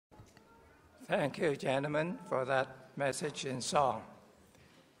Thank you, gentlemen, for that message in song.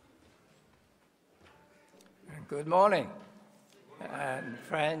 And good morning, and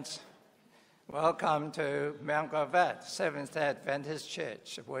friends. Welcome to Mount Gravatt, Seventh-day Adventist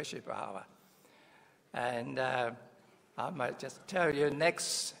Church Worship Hour. And I might just tell you,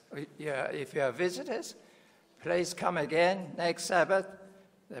 next year, if you are visitors, please come again next Sabbath.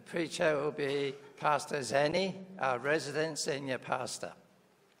 The preacher will be Pastor Zenny, our resident senior pastor.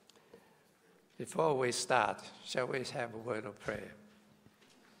 Before we start, shall we have a word of prayer?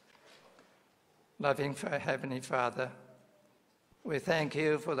 Loving Heavenly Father, we thank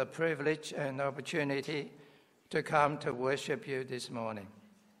you for the privilege and opportunity to come to worship you this morning.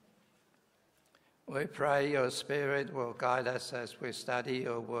 We pray your Spirit will guide us as we study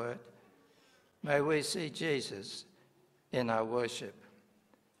your word. May we see Jesus in our worship.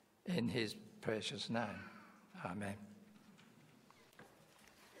 In his precious name. Amen.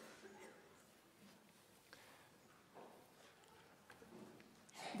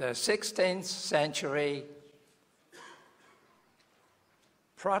 The 16th century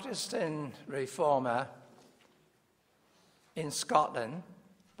Protestant reformer in Scotland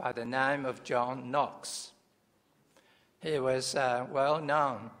by the name of John Knox. He was well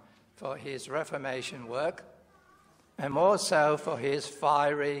known for his Reformation work and more so for his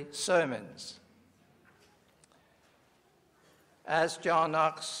fiery sermons. As John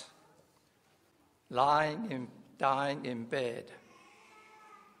Knox, dying in bed,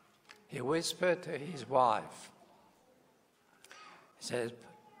 he whispered to his wife, he says,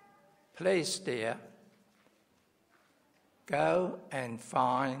 "Please, dear, go and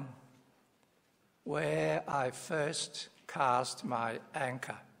find where I first cast my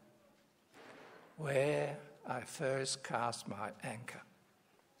anchor. Where I first cast my anchor."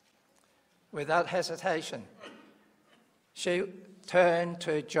 Without hesitation, she turned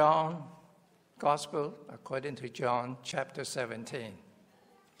to John, Gospel according to John chapter 17.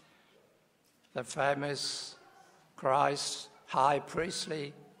 The famous Christ's high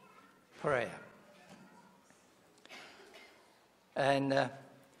priestly prayer. And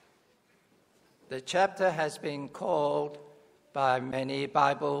the chapter has been called by many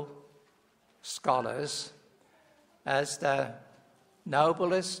Bible scholars as the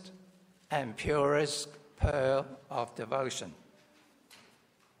noblest and purest pearl of devotion.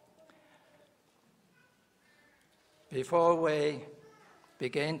 Before we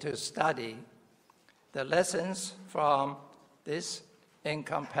begin to study the lessons from this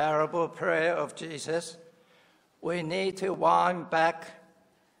incomparable prayer of Jesus, we need to wind back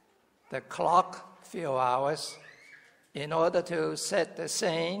the clock a few hours in order to set the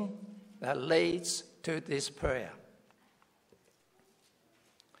scene that leads to this prayer.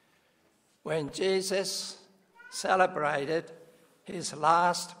 When Jesus celebrated his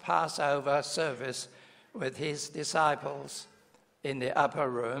last Passover service with his disciples in the upper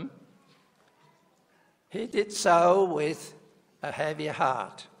room, he did so with a heavy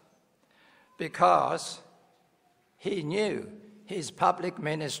heart because he knew his public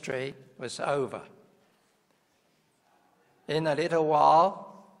ministry was over. In a little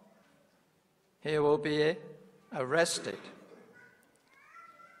while, he will be arrested,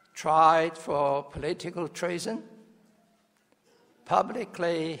 tried for political treason,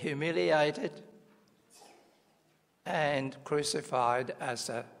 publicly humiliated, and crucified as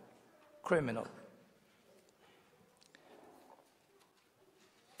a criminal.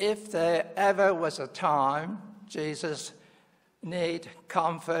 If there ever was a time Jesus needed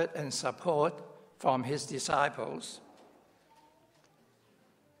comfort and support from his disciples,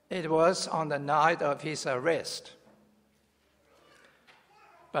 it was on the night of his arrest.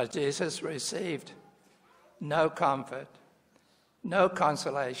 But Jesus received no comfort, no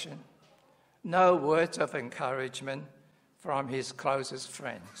consolation, no words of encouragement from his closest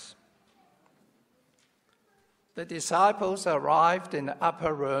friends. The disciples arrived in the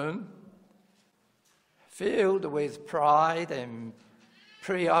upper room, filled with pride and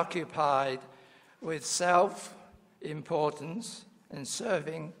preoccupied with self-importance and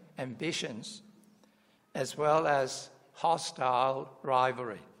serving ambitions, as well as hostile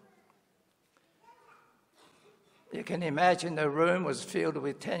rivalry. You can imagine the room was filled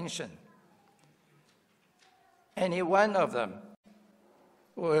with tension. Any one of them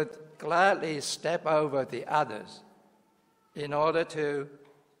would gladly step over the others in order to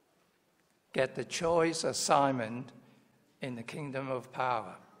get the choice assignment in the kingdom of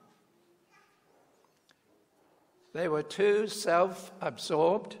power. They were too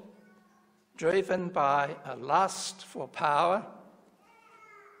self-absorbed, driven by a lust for power.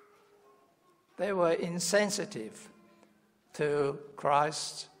 They were insensitive to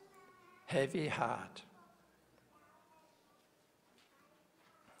Christ's heavy heart.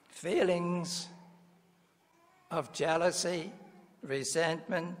 Feelings of jealousy,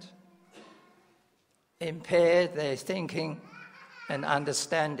 resentment, impaired their thinking and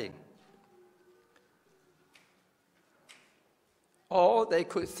understanding. All they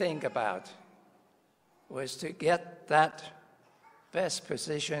could think about was to get that best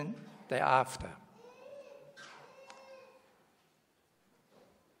position they're after.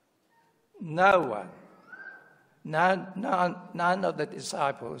 No one, none of the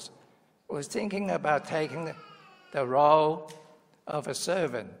disciples was thinking about taking the role of a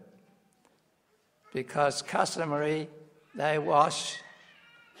servant, because customary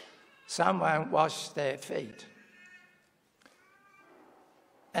someone washed their feet.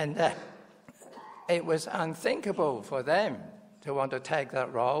 And that it was unthinkable for them to want to take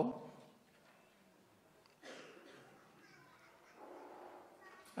that role.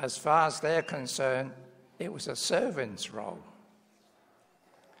 As far as they're concerned, it was a servant's role.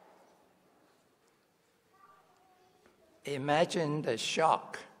 Imagine the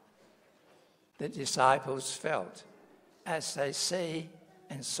shock the disciples felt as they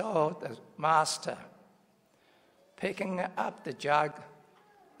saw the master picking up the jug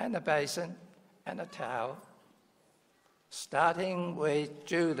and a basin and a towel, starting with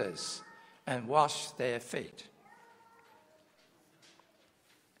Judas, and wash their feet.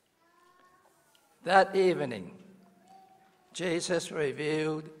 That evening, Jesus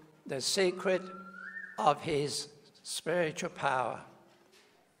revealed the secret of his spiritual power,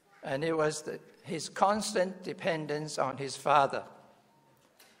 and it was his constant dependence on his Father.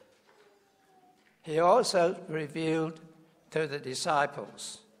 He also revealed to the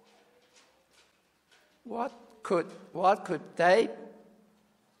disciples what could they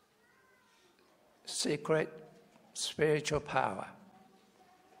secret spiritual power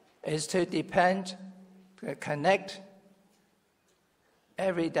is to connect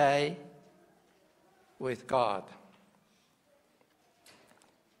every day with God.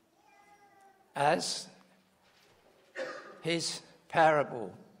 As his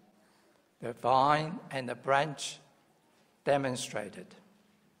parable, the vine and the branch, demonstrated.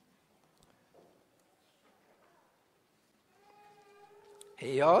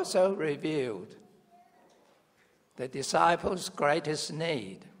 He also revealed the disciples' greatest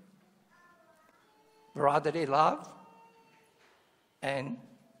need: brotherly love and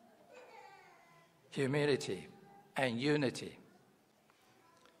humility and unity.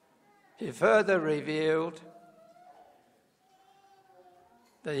 He further revealed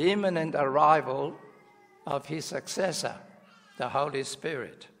the imminent arrival of his successor, the Holy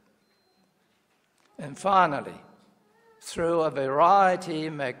Spirit. And finally, through a variety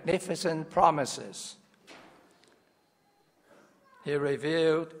of magnificent promises, he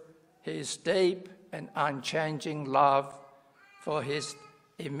revealed his deep and unchanging love for his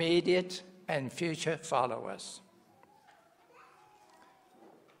immediate and future followers.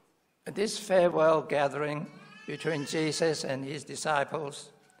 This farewell gathering between Jesus and his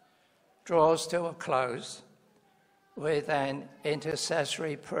disciples draws to a close with an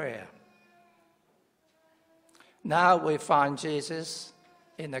intercessory prayer. Now we find Jesus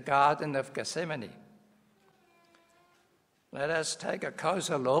in the Garden of Gethsemane. Let us take a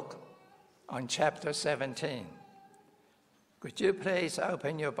closer look on chapter 17. Could you please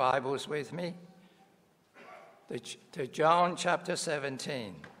open your Bibles with me to John chapter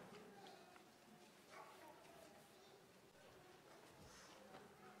 17.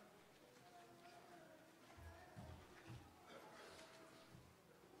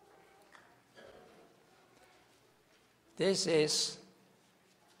 This is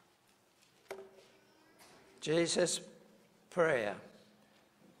Jesus' prayer,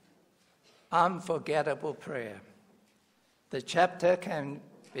 unforgettable prayer. The chapter can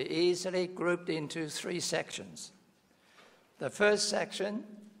be easily grouped into 3 sections. The first section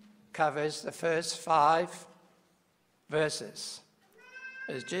covers the first 5 verses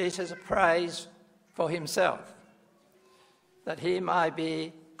as Jesus prays for himself, that he might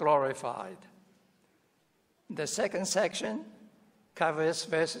be glorified. The second section covers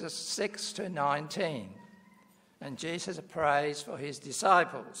verses 6 to 19, and Jesus prays for his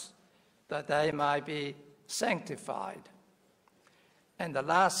disciples that they might be sanctified. And the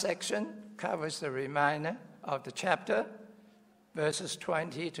last section covers the remainder of the chapter, verses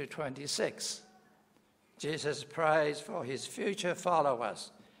 20 to 26. Jesus prays for his future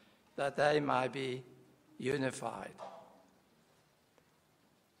followers that they might be unified.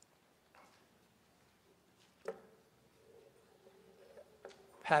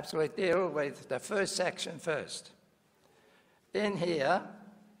 Perhaps we deal with the first section first. In here,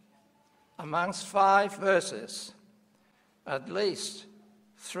 amongst 5 verses, at least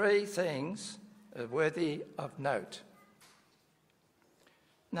 3 things are worthy of note.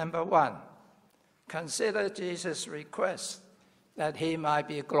 Number 1, consider Jesus' request that he might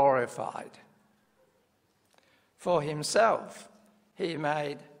be glorified. For himself, he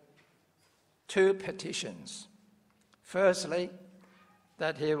made 2 petitions. Firstly,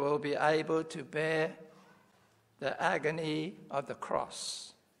 that he will be able to bear the agony of the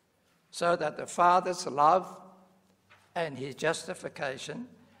cross, so that the Father's love and his justification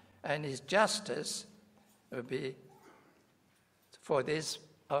and his justice will be for this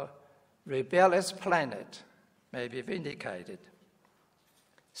rebellious planet may be vindicated.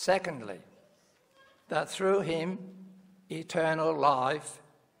 Secondly, that through him eternal life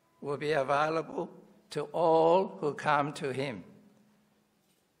will be available to all who come to him.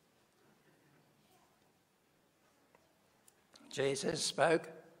 Jesus spoke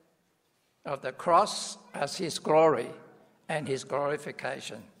of the cross as his glory and his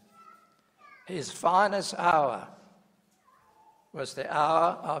glorification. His finest hour was the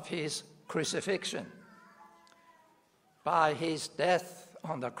hour of his crucifixion. By his death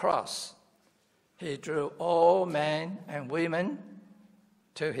on the cross, he drew all men and women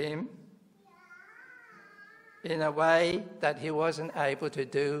to him in a way that he wasn't able to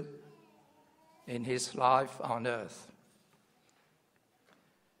do in his life on earth.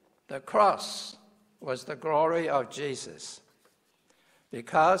 The cross was the glory of Jesus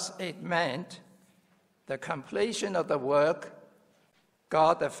because it meant the completion of the work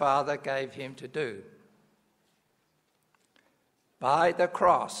God the Father gave him to do. By the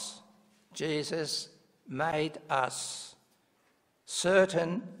cross, Jesus made us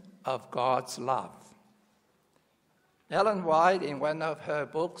certain of God's love. Ellen White, in one of her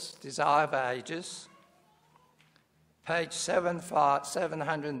books, Desire of Ages, page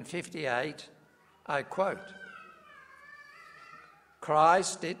 758, I quote,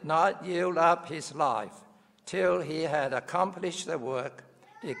 "Christ did not yield up his life till he had accomplished the work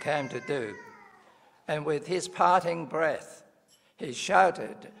he came to do. And with his parting breath, he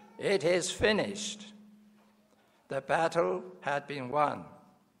shouted, 'It is finished.' The battle had been won.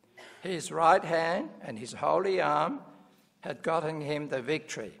 His right hand and his holy arm had gotten him the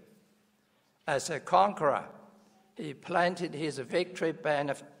victory. As a conqueror, he planted his victory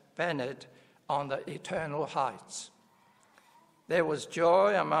banner on the eternal heights. There was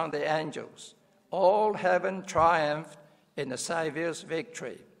joy among the angels. All heaven triumphed in the Saviour's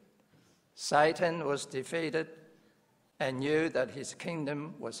victory. Satan was defeated and knew that his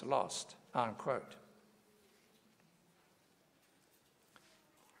kingdom was lost," unquote.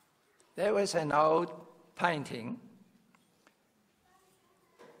 There was an old painting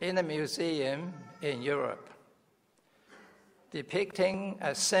in a museum in Europe depicting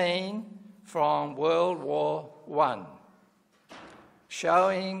a scene from World War I,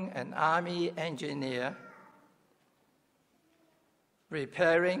 showing an army engineer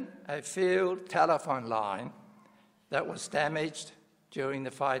repairing a field telephone line that was damaged during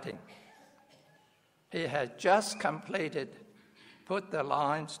the fighting. He had just put the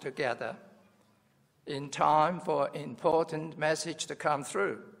lines together in time for an important message to come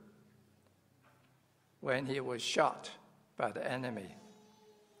through when he was shot by the enemy.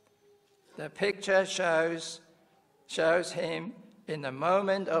 The picture shows him in the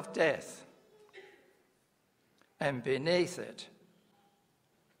moment of death, and beneath it,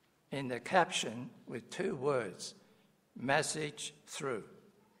 in the caption with 2 words, "Message through."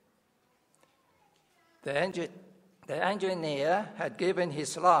 The engineer had given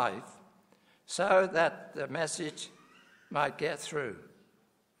his life so that the message might get through.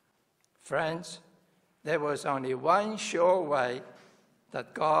 Friends, there was only one sure way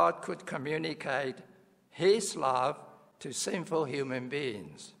that God could communicate his love to sinful human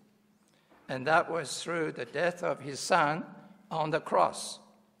beings, and that was through the death of his Son on the cross.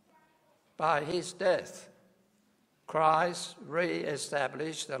 By his death, Christ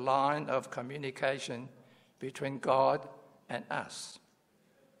re-established the line of communication between God and us.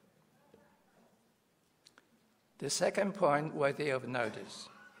 The second point worthy of notice,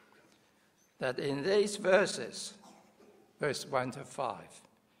 that in these verses, verse 1 to 5,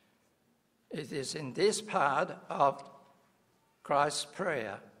 it is in this part of Christ's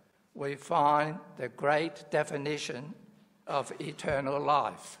prayer we find the great definition of eternal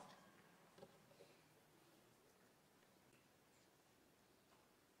life.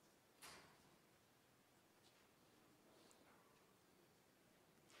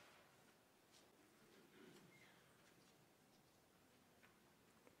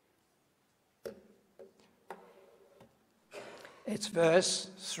 It's verse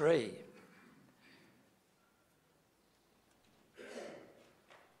 3.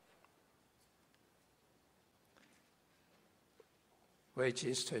 which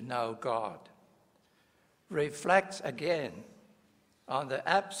is to know God. Reflects again on the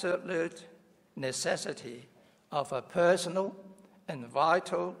absolute necessity of a personal and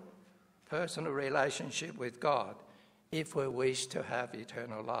vital personal relationship with God if we wish to have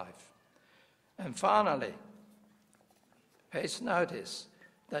eternal life. And finally, please notice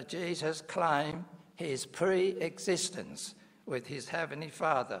that Jesus claimed his pre-existence with his Heavenly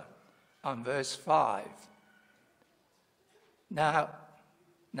Father on verse 5. Now,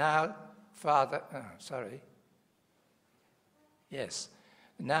 Father,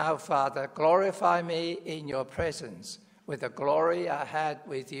 Now, Father, glorify me in your presence with the glory I had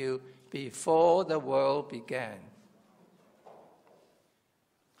with you before the world began.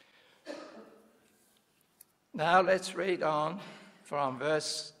 Now let's read on from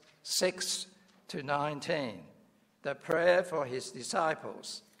verse 6 to 19, the prayer for his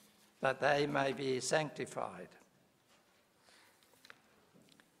disciples, that they may be sanctified.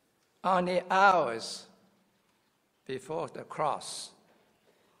 Only hours before the cross,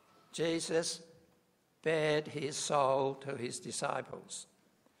 Jesus bared his soul to his disciples.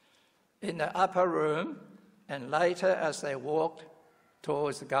 In the upper room, and later as they walked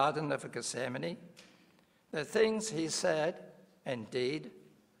towards the Garden of Gethsemane, the things he said and did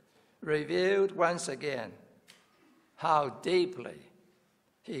revealed once again how deeply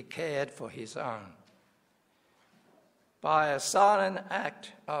he cared for his own. By a silent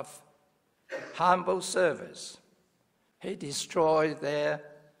act of humble service, he destroyed their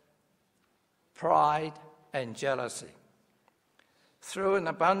pride and jealousy. Through an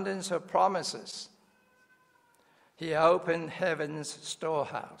abundance of promises, he opened heaven's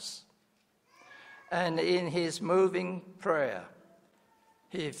storehouse. And in his moving prayer,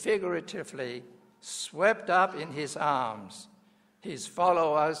 he figuratively swept up in his arms his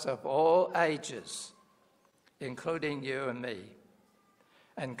followers of all ages, including you and me,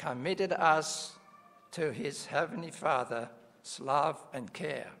 and committed us to his Heavenly Father's love and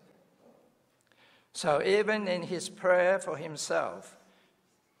care. So even in his prayer for himself,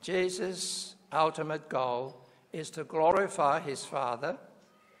 Jesus' ultimate goal is to glorify his Father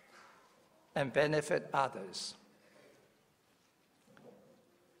and benefit others.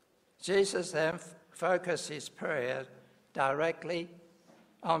 Jesus then focused his prayer directly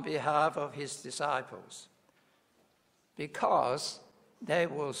on behalf of his disciples, because they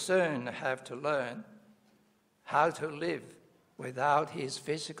will soon have to learn how to live without his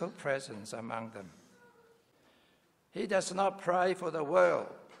physical presence among them. He does not pray for the world,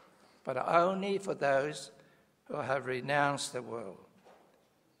 but only for those who have renounced the world.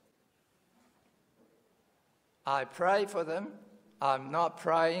 I pray for them. I'm not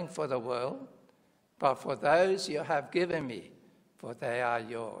praying for the world, but for those you have given me, for they are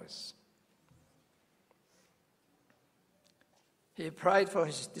yours. He prayed for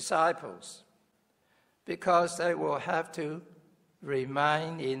his disciples because they will have to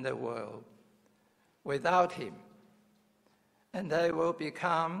remain in the world without him, and they will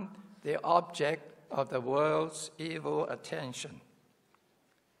become the object of the world's evil attention.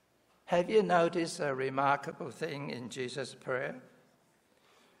 Have you noticed a remarkable thing in Jesus' prayer?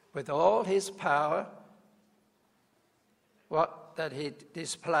 With all his power, that he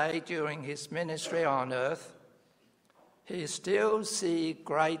displayed during his ministry on earth, he still sees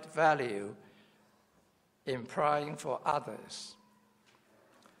great value in praying for others.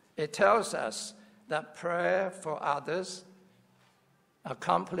 It tells us that prayer for others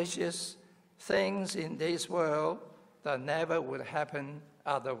accomplishes things in this world that never would happen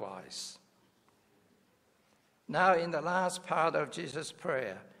otherwise. Now, in the last part of Jesus'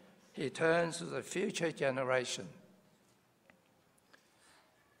 prayer, he turns to the future generations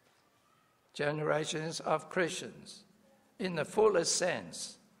of Christians. In the fullest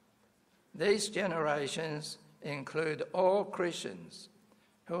sense, these generations include all Christians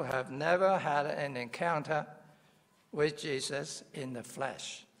who have never had an encounter with Jesus in the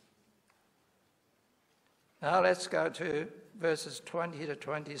flesh. Now let's go to verses 20 to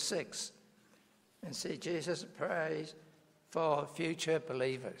 26 and see Jesus prays for future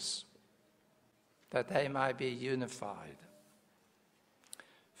believers, that they might be unified.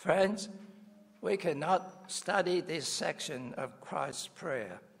 Friends, we cannot study this section of Christ's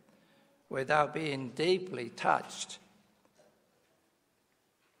prayer without being deeply touched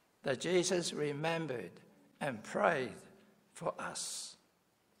that Jesus remembered and prayed for us.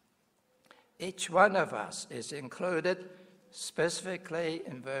 Each one of us is included specifically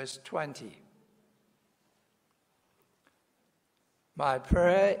in verse 20. My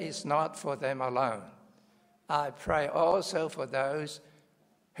prayer is not for them alone. I pray also for those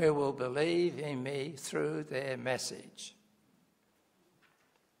who will believe in me through their message.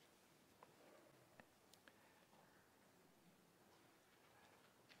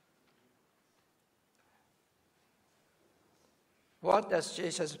 What does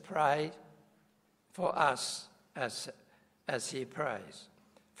Jesus pray for us as he prays?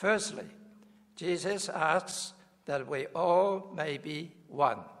 Firstly, Jesus asks that we all may be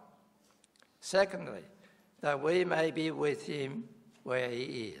one. Secondly, that we may be with him where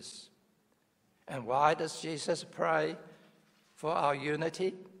he is. And why does Jesus pray for our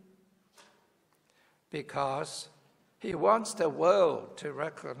unity? Because he wants the world to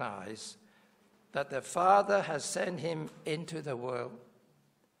recognize that the Father has sent him into the world,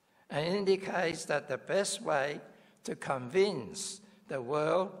 and indicates that the best way to convince the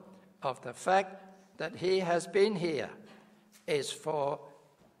world of the fact that he has been here is for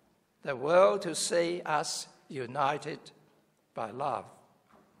the world to see us united by love.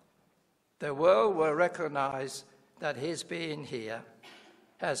 The world will recognize that his being here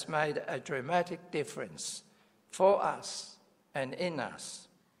has made a dramatic difference for us and in us.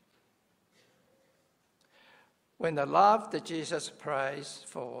 When the love that Jesus prays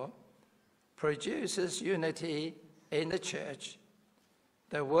for produces unity in the church,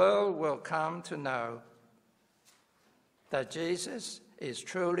 the world will come to know that Jesus is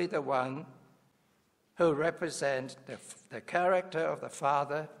truly the one who represents the character of the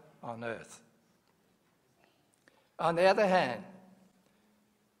Father on earth. On the other hand,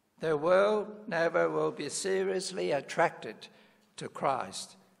 the world never will be seriously attracted to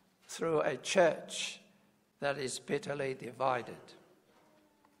Christ through a church that is bitterly divided.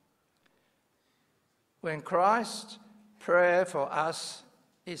 When Christ's prayer for us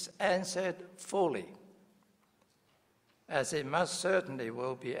is answered fully, as it most certainly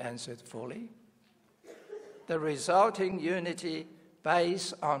will be answered fully, the resulting unity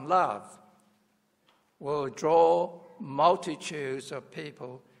based on love will draw multitudes of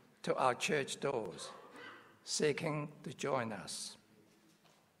people to our church doors, seeking to join us.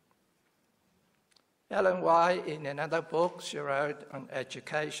 Ellen White, in another book she wrote on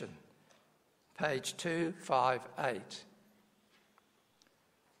education, page 258,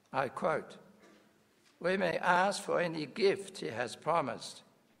 I quote, "We may ask for any gift he has promised,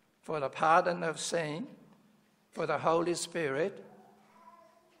 for the pardon of sin, for the Holy Spirit,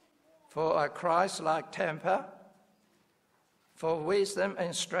 for a Christ-like temper, for wisdom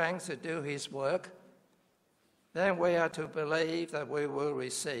and strength to do his work. Then we are to believe that we will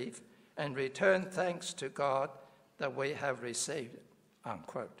receive and return thanks to God that we have received,"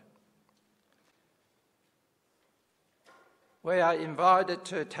 unquote. We are invited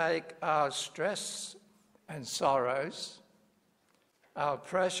to take our stress and sorrows, our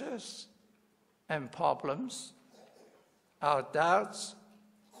pressures and problems, our doubts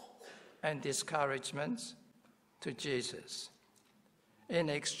and discouragements to Jesus in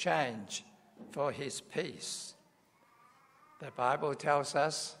exchange for his peace. The Bible tells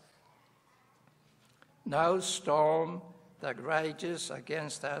us, "No storm that rages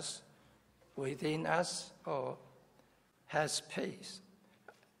against us within us or has peace.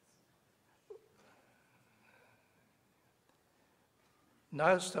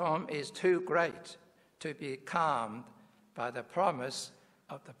 No storm is too great to be calmed by the promise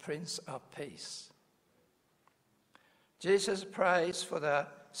of the Prince of Peace." Jesus prays for the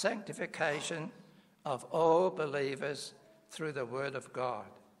sanctification of all believers through the Word of God.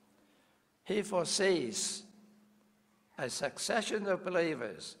 He foresees a succession of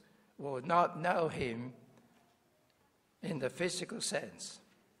believers will not know him in the physical sense.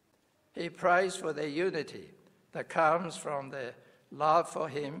 He prays for the unity that comes from the love for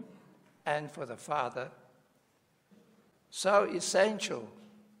him and for the Father. So essential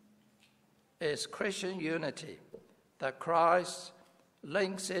is Christian unity that Christ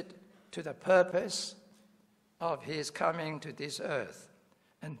links it to the purpose of his coming to this earth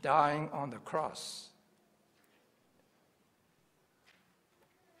and dying on the cross.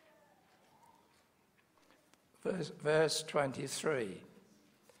 Verse 23.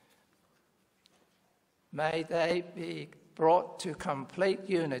 May they be brought to complete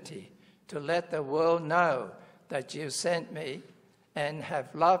unity, to let the world know that you sent me and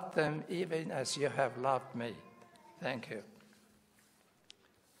have loved them even as you have loved me. Thank you.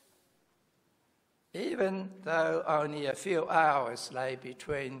 Even though only a few hours lay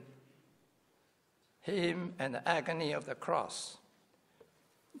between him and the agony of the cross,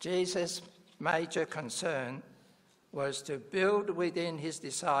 Jesus' major concern was to build within his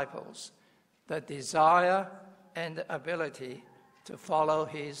disciples the desire and the ability to follow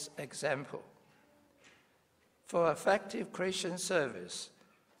his example. For effective Christian service,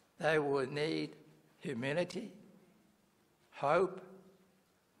 they will need humility, hope,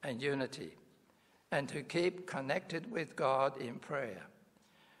 and unity, and to keep connected with God in prayer.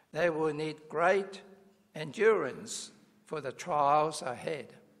 They will need great endurance for the trials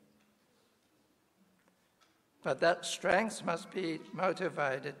ahead. But that strength must be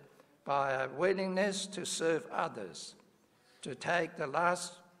motivated by a willingness to serve others, to take the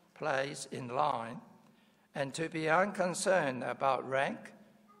last place in line, and to be unconcerned about rank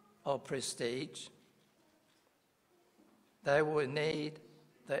or prestige. They will need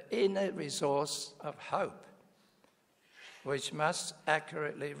the inner resource of hope, which must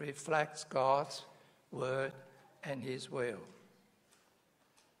accurately reflect God's word and his will.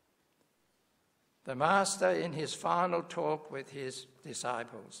 The Master, in his final talk with his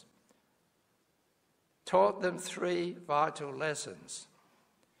disciples, taught them 3 vital lessons,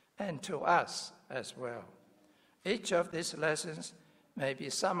 and to us as well. Each of these lessons may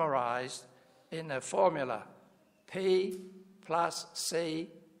be summarized in a formula: P plus C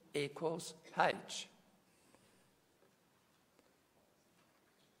equals H.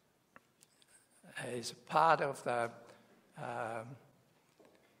 It's part of the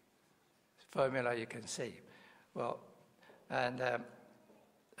formula you can see. Well, and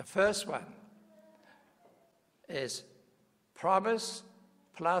the first one is promise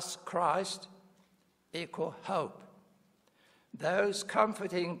plus Christ equal hope. Those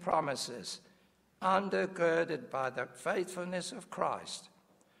comforting promises, undergirded by the faithfulness of Christ,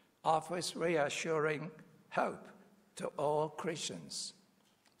 offers reassuring hope to all Christians.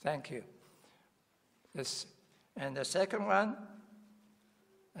 Thank you. And the second one,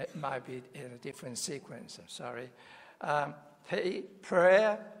 it might be in a different sequence, I'm sorry.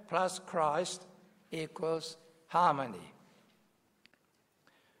 Prayer plus Christ equals harmony.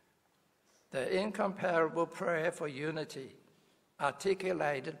 The incomparable prayer for unity,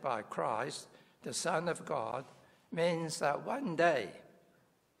 articulated by Christ, the Son of God, means that one day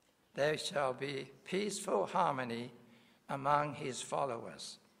there shall be peaceful harmony among his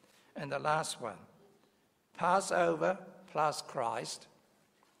followers. And the last one, Passover plus Christ.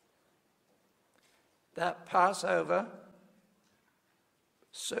 That Passover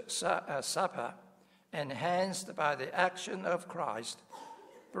supper, enhanced by the action of Christ,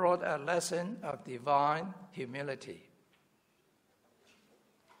 brought a lesson of divine humility.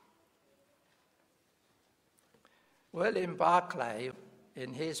 William Barclay,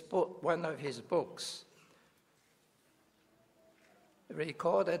 in his book, one of his books,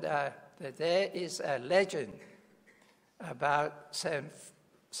 recorded that there is a legend about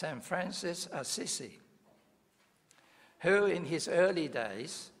St. Francis Assisi, who in his early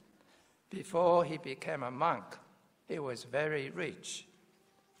days, before he became a monk, he was very rich.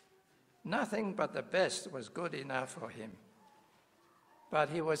 Nothing but the best was good enough for him. But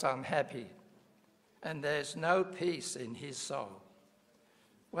he was unhappy, and there's no peace in his soul.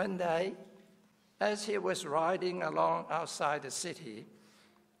 One day, as he was riding along outside the city,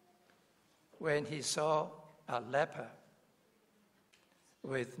 when he saw a leper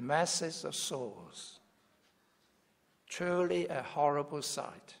with masses of sores, truly a horrible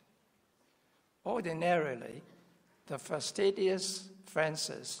sight. Ordinarily, the fastidious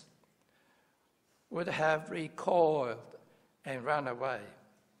Francis would have recoiled and run away.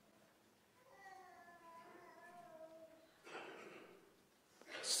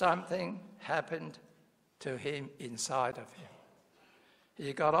 Something happened to him inside of him.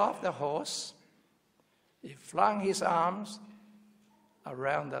 He got off the horse, he flung his arms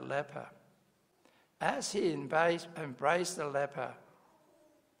around the leper. As he embraced the leper,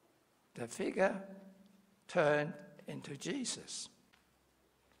 the figure turned into Jesus.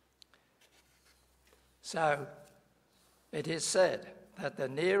 So it is said that the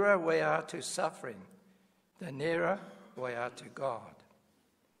nearer we are to suffering, the nearer we are to God.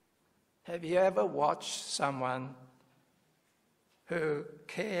 Have you ever watched someone who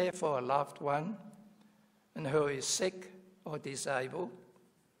cares for a loved one and who is sick or disabled?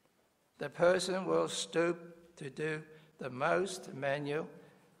 The person will stoop to do the most manual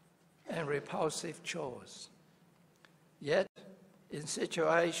and repulsive chores. Yet, in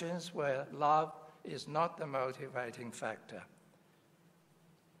situations where love is not the motivating factor,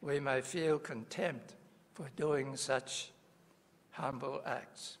 we may feel contempt for doing such humble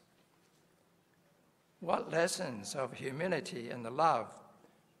acts. What lessons of humility and love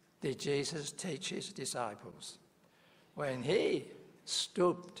did Jesus teach his disciples when he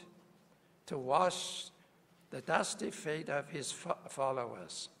stooped to wash the dusty feet of his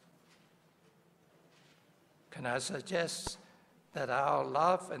followers? Can I suggest that our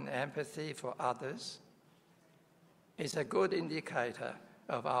love and empathy for others is a good indicator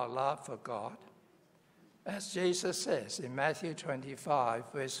of our love for God? As Jesus says in Matthew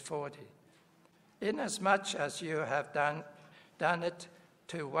 25, verse 40, "Inasmuch as you have done it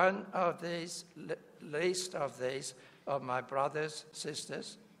to one of these least of these, of my brothers,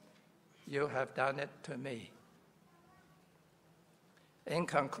 sisters, you have done it to me. In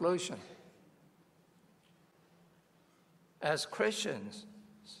conclusion, as Christians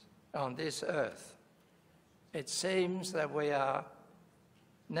on this earth, it seems that we are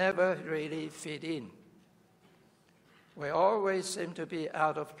never really fit in. We always seem to be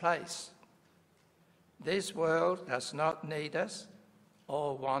out of place. This world does not need us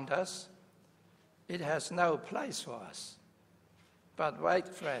or want us. It has no place for us. But wait,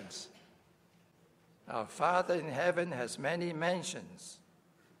 friends, our Father in heaven has many mansions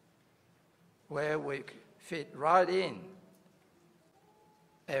where we fit right in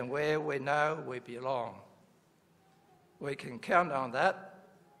and where we know we belong. We can count on that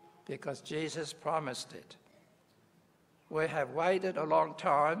because Jesus promised it. We have waited a long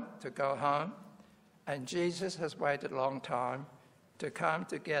time to go home, and Jesus has waited a long time to come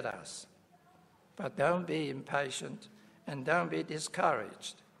to get us. But don't be impatient and don't be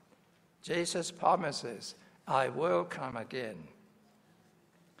discouraged. Jesus promises, I will come again.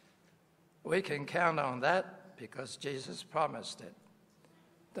 We can count on that because Jesus promised it.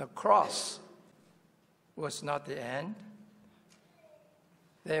 The cross was not the end.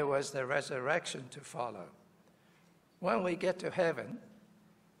 There was the resurrection to follow. When we get to heaven,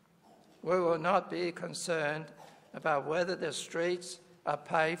 we will not be concerned about whether the streets are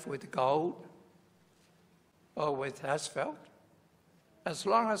paved with gold or with asphalt, as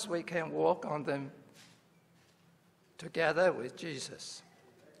long as we can walk on them together with Jesus.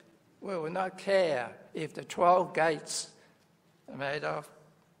 We will not care if the 12 gates are made of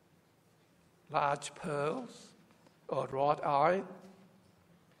large pearls or wrought iron,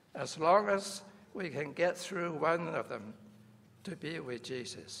 as long as we can get through one of them to be with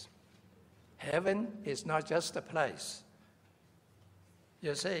Jesus. Heaven is not just a place.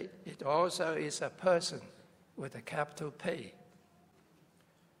 You see, it also is a person with a capital P.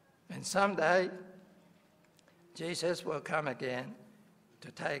 And someday, Jesus will come again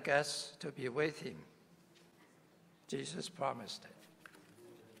to take us to be with him. Jesus promised it.